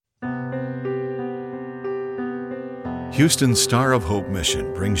Houston Star of Hope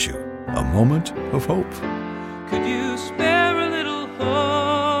Mission brings you a moment of hope. Could you spare a little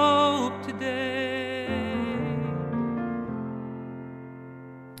hope today?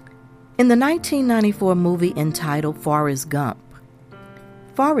 In the 1994 movie entitled Forrest Gump,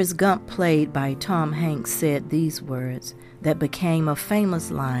 played by Tom Hanks, said these words that became a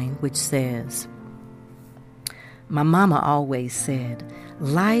famous line, which says, "My mama always said,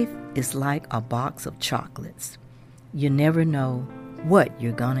 life is like a box of chocolates. You never know what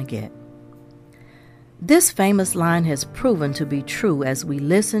you're gonna get." This famous line has proven to be true as we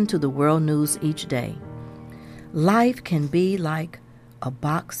listen to the world news each day. Life can be like a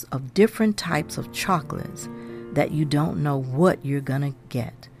box of different types of chocolates that you don't know what you're gonna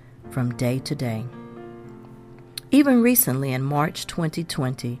get from day to day. Even recently in March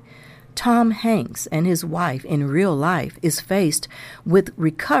 2020, Tom Hanks and his wife in real life is faced with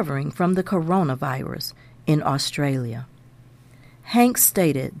recovering from the coronavirus in Australia. Hanks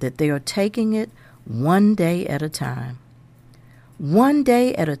stated that they are taking it one day at a time. One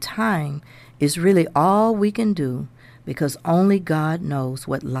day at a time is really all we can do because only God knows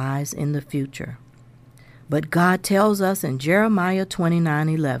what lies in the future. But God tells us in Jeremiah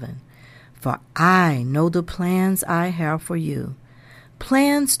 29:11, "For I know the plans I have for you,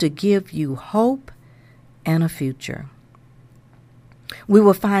 plans to give you hope and a future." We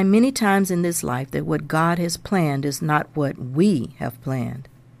will find many times in this life that what God has planned is not what we have planned.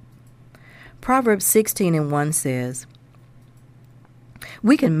 Proverbs 16:1 says,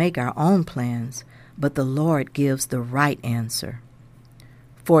 "We can make our own plans, but the Lord gives the right answer."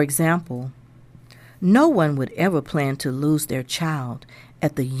 For example, no one would ever plan to lose their child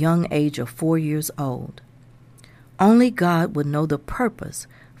at the young age of 4 years old. Only God would know the purpose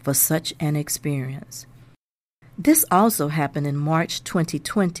for such an experience. This also happened in March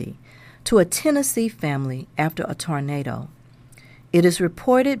 2020 to a Tennessee family after a tornado. It is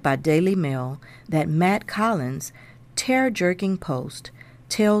reported by Daily Mail that Matt Collins' tear-jerking post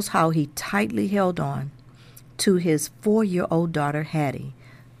tells how he tightly held on to his 4-year-old daughter Hattie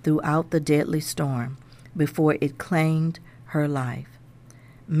throughout the deadly storm before it claimed her life.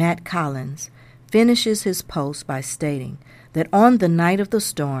 Matt Collins finishes his post by stating that on the night of the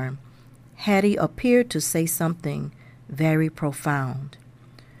storm, Hattie appeared to say something very profound.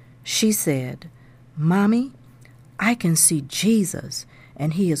 She said, "Mommy, I can see Jesus,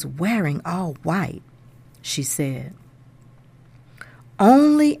 and he is wearing all white," she said.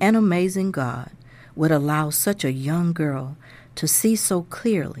 Only an amazing God would allow such a young girl to see so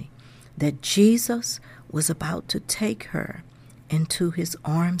clearly that Jesus was about to take her into his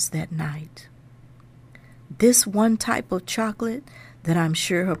arms that night. This one type of chocolate that I'm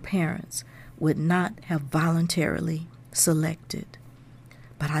sure her parents would not have voluntarily selected.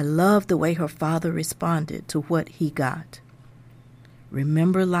 But I love the way her father responded to what he got.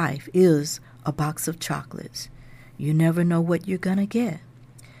 Remember, life is a box of chocolates. You never know what you're going to get.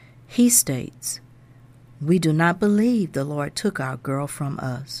 He states, "We do not believe the Lord took our girl from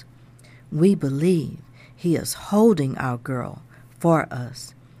us. We believe he is holding our girl for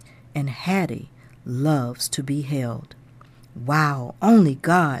us, and Hattie loves to be held." Wow, only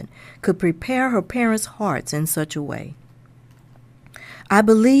God could prepare her parents' hearts in such a way. I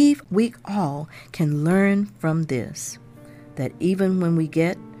believe we all can learn from this, that even when we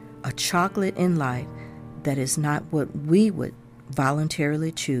get a chocolate in life that is not what we would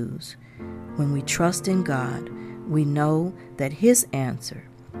voluntarily choose, when we trust in God, we know that his answer,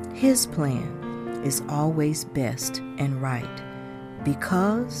 his plan, is always best and right,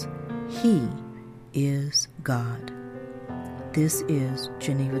 because he is God. This is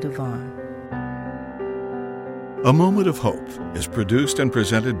Geneva Devon. A Moment of Hope is produced and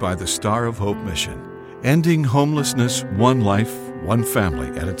presented by the Star of Hope Mission, ending homelessness one life, one family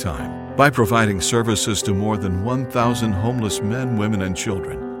at a time, by providing services to more than 1,000 homeless men, women, and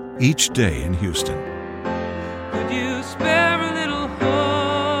children each day in Houston. Could you spare a little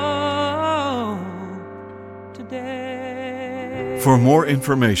hope today? For more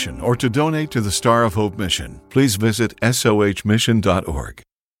information or to donate to the Star of Hope Mission, please visit sohmission.org.